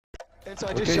And so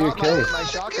I just shot my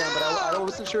shotgun, but I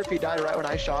wasn't sure if he died right when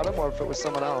I shot him or if it was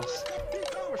someone else.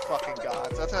 We're fucking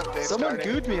gods. That's how they Someone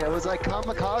started. gooed me. It was like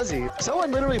kamikaze.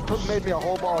 Someone literally made me a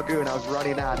whole ball of goo and I was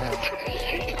running at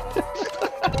him.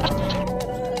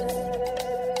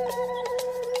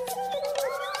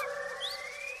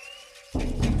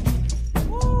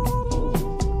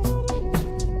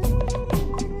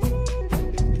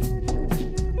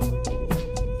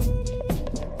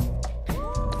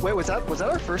 Wait, was that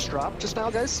our first drop just now,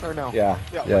 guys, or no? Yeah.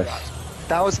 Yes.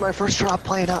 That was my first drop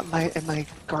playing out in my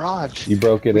garage. You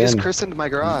broke it We in. just christened my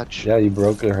garage. Yeah, you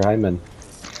broke a Hyman.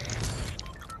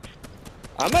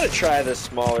 I'm gonna try the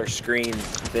smaller screen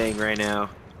thing right now.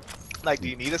 Like, do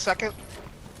you need a second?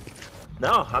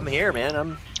 No, I'm here, man.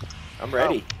 I'm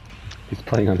ready. He's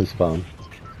playing on his phone.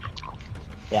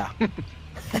 Yeah.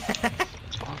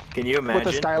 Can you imagine?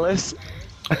 With a stylus.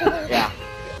 Yeah.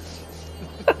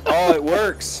 Oh, it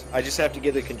works. I just have to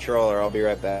get the controller. I'll be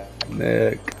right back.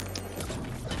 Nick.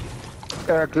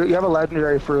 Eric, you have a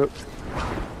legendary fruit.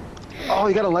 Oh,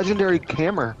 you got a legendary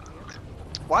camera.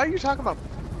 Why are you talking about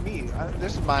me?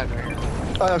 This is mine right here.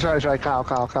 Oh, sorry, Kyle,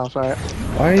 sorry.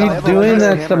 Why are you doing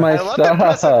that to my I love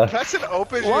that stuff? Preston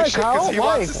opens Why, your shit because Kyle? he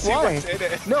wants to see what's in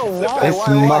it. No, why? It's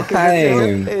Why? 'Cause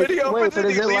mine. When he opens but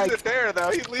it, is he it leaves like... it there, though.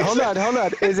 He leaves Hold it.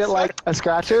 on. Is it like a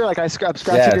scratcher? Like I'm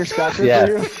scratching your scratcher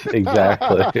Yes, for you?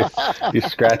 exactly. You're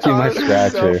scratching my Oh, this is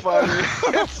scratcher. So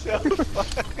funny. It's so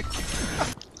funny.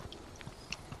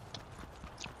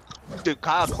 Dude,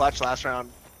 Kyle clutched last round.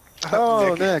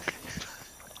 Oh, Nick.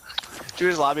 Did you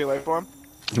just lobby away for him?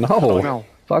 No. No.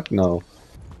 Fuck no.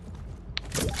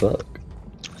 Fuck.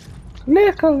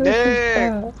 Nicholas Nick! is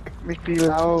back. Mickey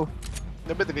Lau.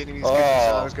 Remember the Vietnamese Oh, game,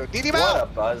 so let's go. DD What Mao!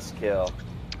 a buzzkill.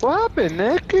 What happened,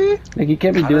 Nicky? Nick, you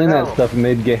can't be I doing don't that know. stuff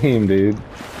mid-game, dude.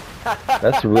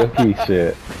 That's rookie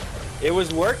shit. It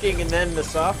was working and then the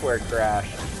software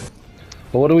crashed.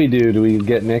 But what do we do? Do we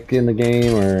get Nick in the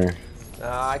game, or...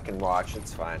 I can watch.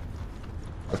 It's fine.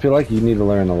 I feel like you need to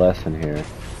learn a lesson here.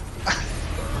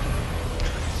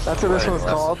 That's what this one's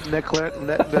called.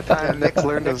 The time Nick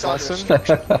learned his lesson.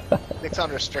 Nick's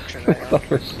on restriction right now.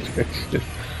 Restriction.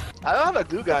 I don't have a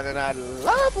glue gun and I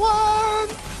love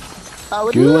one! I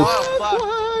would Goo love Oh,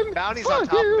 fuck. one. Bounty's on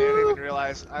top of me, I didn't even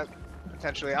realize.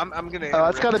 Potentially. I'm gonna... Oh,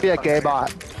 it's gotta be a gay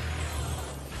bot.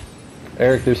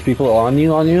 Eric, there's people on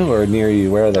you, or near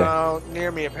you? Where are they? No,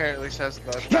 near me apparently says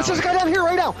the... Yes, there's a guy down here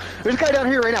right now. There's a guy down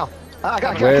here right now. I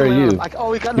got Where are you?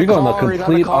 Oh, he got in You're the going the car.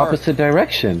 complete opposite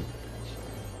direction.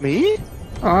 Me?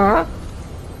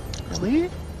 Really?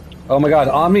 Oh my god,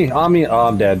 on me! Oh,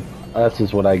 I'm dead. This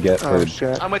is what I get for... Oh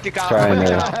shit. I'm with you, Kyle. Trying I'm with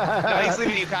you, to- Kyle. No, he's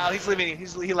leaving you, Kyle. He's leaving you.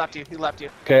 He left you. He left you.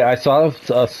 Okay, I saw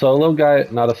a solo guy,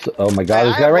 not a... Oh my god, Hey,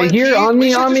 this I guy have right one here! key. On We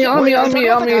me, should on me, just- on me, on Is me,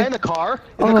 that on the guy me! in the car?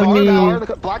 Oh, In the car? me. In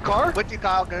the black car? With you,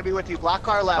 Kyle. Gonna be with you. Black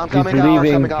car left. I'm He's coming out,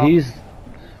 leaving. coming out. He's...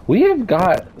 We have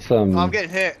got Oh, some I'm getting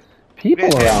hit. people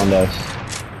getting hit. around us.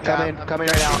 Coming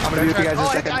right now. I'm gonna be with you guys in a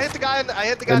Oh, second. I hit the guy in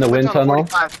the, In the wind tunnel?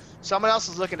 45. Someone else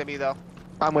is looking at me, though.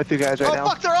 I'm with you guys right Oh, now.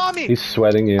 fuck, they're on me! He's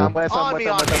sweating you. I'm with On him, me, with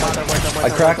him, on with me, him, on with him, me. with him, I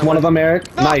with him, cracked with one him. of them,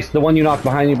 Eric. No. Nice, the one you knocked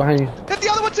behind you, behind you. Hit the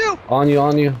other one, too! On you,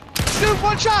 on you. Dude,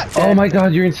 one shot! Oh my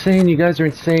god, you're insane. You guys are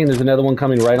insane. There's another one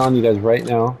coming right on you guys right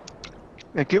now.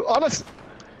 Thank you. Honest.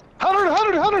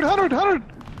 100.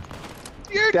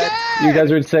 You're Dead. dead! You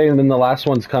guys are insane, and then the last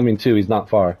one's coming too. He's not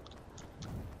far.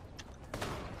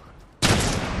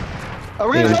 Oh,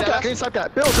 we're gonna Yeah. stop that. Gonna stop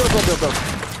that. Bill.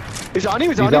 He's on you.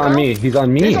 He's He's on you. on Kyle? me. He's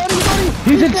on me. He's on you.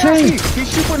 He's insane. Nasty. He's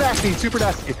super nasty. Super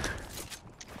nasty. He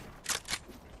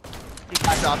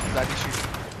backed off because I can shoot.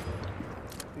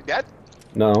 You dead?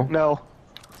 No. No.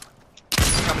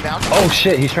 Coming down? Oh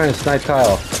shit, he's trying to snipe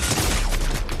Kyle.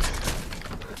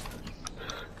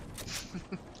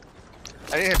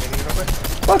 I didn't hit me real quick.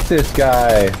 Fuck this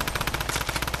guy.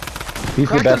 He's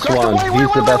the best one.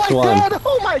 He's the best one.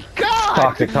 Oh my god.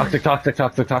 Toxic. Let's be so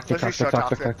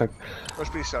toxic. Let's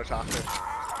be so toxic.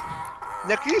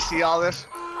 Nick, can you see all this?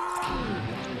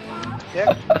 Nick?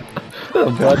 A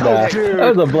bloodbath. dude.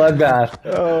 That was a bloodbath.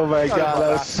 Oh my god,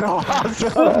 that was so awesome.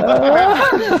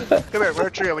 Come here, we're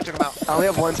a trio, we took him out. I only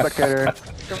have one spectator.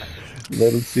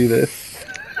 Let him see this.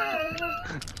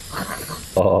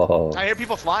 Oh. I hear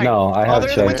people flying. No, I have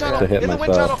they're in the wind checked tunnel. to hit In the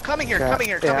wind myself. tunnel. Coming here, Yeah, coming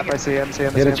here, yeah, coming I here. see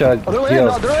him, Hit a chug. Oh, they're Heal.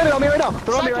 landing on me right now.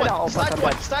 They're on me right now. Oh, fuck, Stacked I'm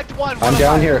one, dead. stacked one. I'm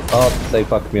down here. Oh, they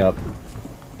fucked me up.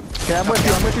 Okay, I'm with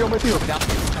you. Coming down,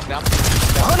 coming down.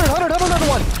 100, another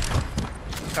one.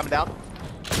 Coming down.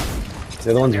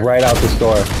 The other one's right out this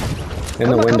door. In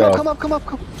the window. Come up.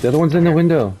 The other one's in the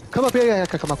window. Come up, yeah,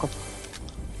 come up.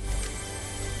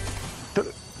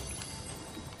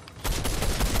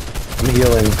 I'm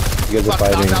healing. You guys are Fuck,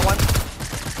 knocked fighting. that one.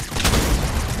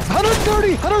 100,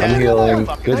 130! 130! I'm healing.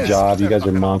 fucking Good dead. job. You They're guys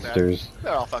are fucking all dead. monsters.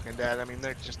 They're all fucking dead. I mean,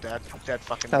 they're just dead. Dead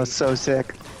fucking. That was so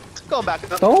sick. Going back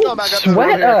up. Don't going back up.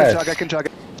 sweat I us. can chug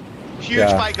it. Huge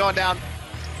Yeah. fight going down.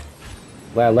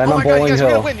 Land Oh on my god, you Bowling guys, we're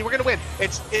Hill. gonna win. We're gonna win.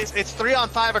 It's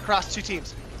 3-on-5 across 2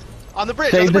 teams. On the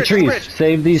bridge. Save on the the bridge, on trees. bridge.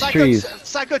 Save these trees.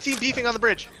 Psycho team beefing on the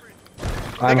bridge.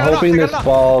 I'm got it hoping off, they this got it off.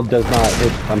 ball does not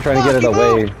hit. I'm trying to get it Fuck, he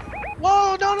away. moved.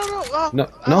 Whoa, no. Oh, No,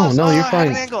 oh, no, oh, you're I had fine.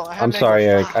 an angle. I had I'm an sorry,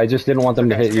 angle. Eric. I just didn't want them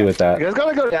to Okay, hit you with You that. guys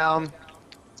gotta go down.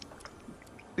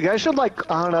 You guys should like,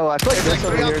 I don't know, I feel like It's this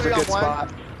like over 3 on here is a 3 on good 1.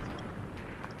 spot.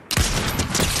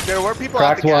 There were people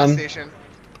Cracked at the gas one. station.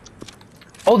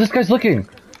 Oh, this guy's looking.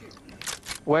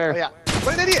 Where? Oh, yeah.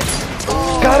 What an idiot.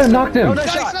 Oh, Got him, knocked him. No,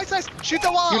 nice shot. Nice. Shoot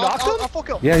the wall. You knocked him? I'll full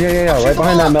kill. Yeah, Shoot right the behind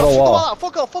wall that out. metal I'll shoot the wall. out.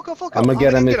 Full kill. I'm gonna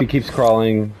get him if he keeps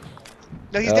crawling.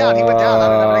 No, he's down. He went down.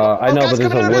 I know, guys, but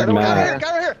there's come a here, wood come here. mat.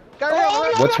 Guy right here. Guy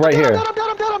right here. What's right here? I'm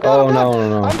dead. Oh,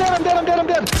 no. I'm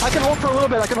dead. I can hold for a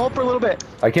little bit.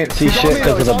 I can't see He's on shit me,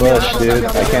 because of the though. He's bush, on me. dude.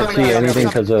 I can't see anything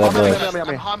because of the bush.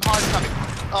 I'm hard coming.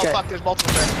 Oh, Okay. fuck. There's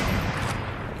multiple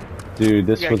there. Dude,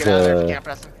 this You gotta was get out of there if you a... can't,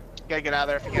 Preston. You gotta get out of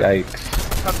there if you can't.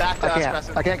 Yikes. Come back to us,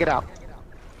 Preston. I can't get out.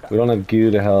 We don't have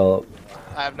goo to help.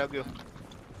 I have no goo.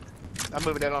 I'm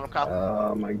moving in on him, cop.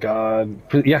 Oh my god.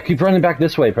 Yeah, keep running back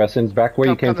this way, Preston. Back where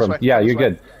you came come this from. way, Yeah, come you're this way.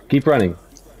 good. Keep running.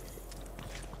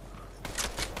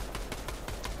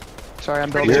 Sorry, I'm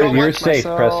building. You're safe,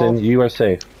 Preston. You are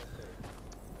safe.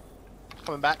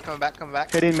 Coming back.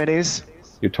 Hitting minis.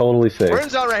 You're totally safe. We're in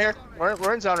zone right here.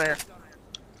 We're in zone right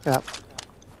here.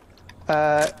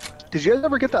 Yeah. Did you guys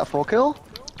ever get that full kill?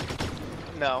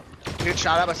 No. You get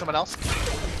shot at by someone else?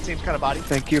 Seems kind of body.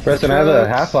 Thank you for Preston, I have a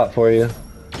half lot for you.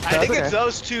 I think okay. it's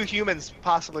those 2 humans,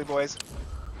 possibly, boys.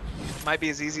 Might be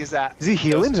as easy as that. Is he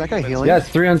healing? Is that guy Those 2 healing? Yeah, it's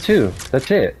 3-on-2.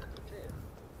 That's it.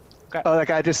 Oh, that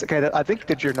guy just, okay, I think,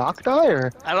 did your knock die,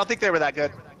 or? I don't think they were that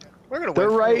good. We're gonna win. They're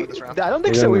We're gonna right, win this round. I don't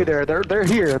think They're so gonna- either. They're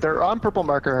here. They're on purple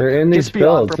marker. They're in these Just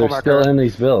beyond builds. purple They're marker. still in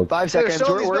these builds. 5 They're seconds.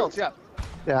 still in these builds, yeah.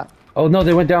 Yeah. Oh no,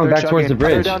 they went down They're back towards the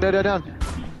chugging. bridge. They're down.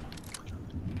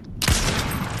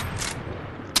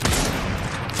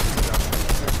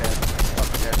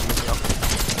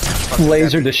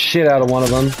 Lasered the shit out of one of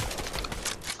them.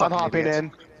 I'm hopping idiots.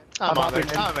 in. I'm on there.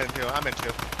 hopping in. I'm in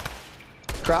two.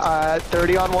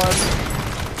 30 on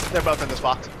one. They're both in this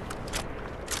box.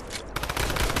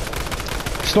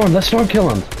 Storm, let Storm kill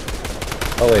him.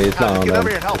 Oh wait, it's not on Get them. over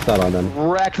here and help. It's not on them.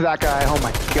 Wrecked that guy. Oh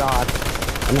my god.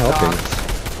 I'm helping.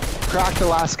 Knocked. Cracked the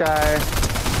last guy.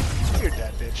 You're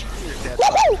dead, bitch. You're dead.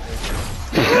 Woo!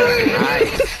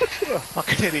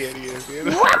 Fucking idiot he is,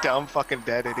 dude. Dumb fucking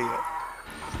dead idiot.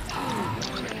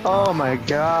 Oh my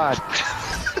god.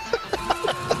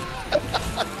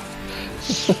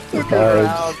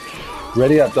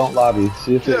 Ready up, don't lobby.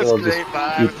 See if Just it'll great just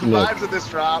vibes. keep Nick. Vibes of this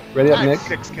drop. Ready up, I have Nick?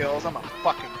 6 kills. I'm a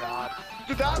fucking god.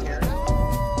 Good job here.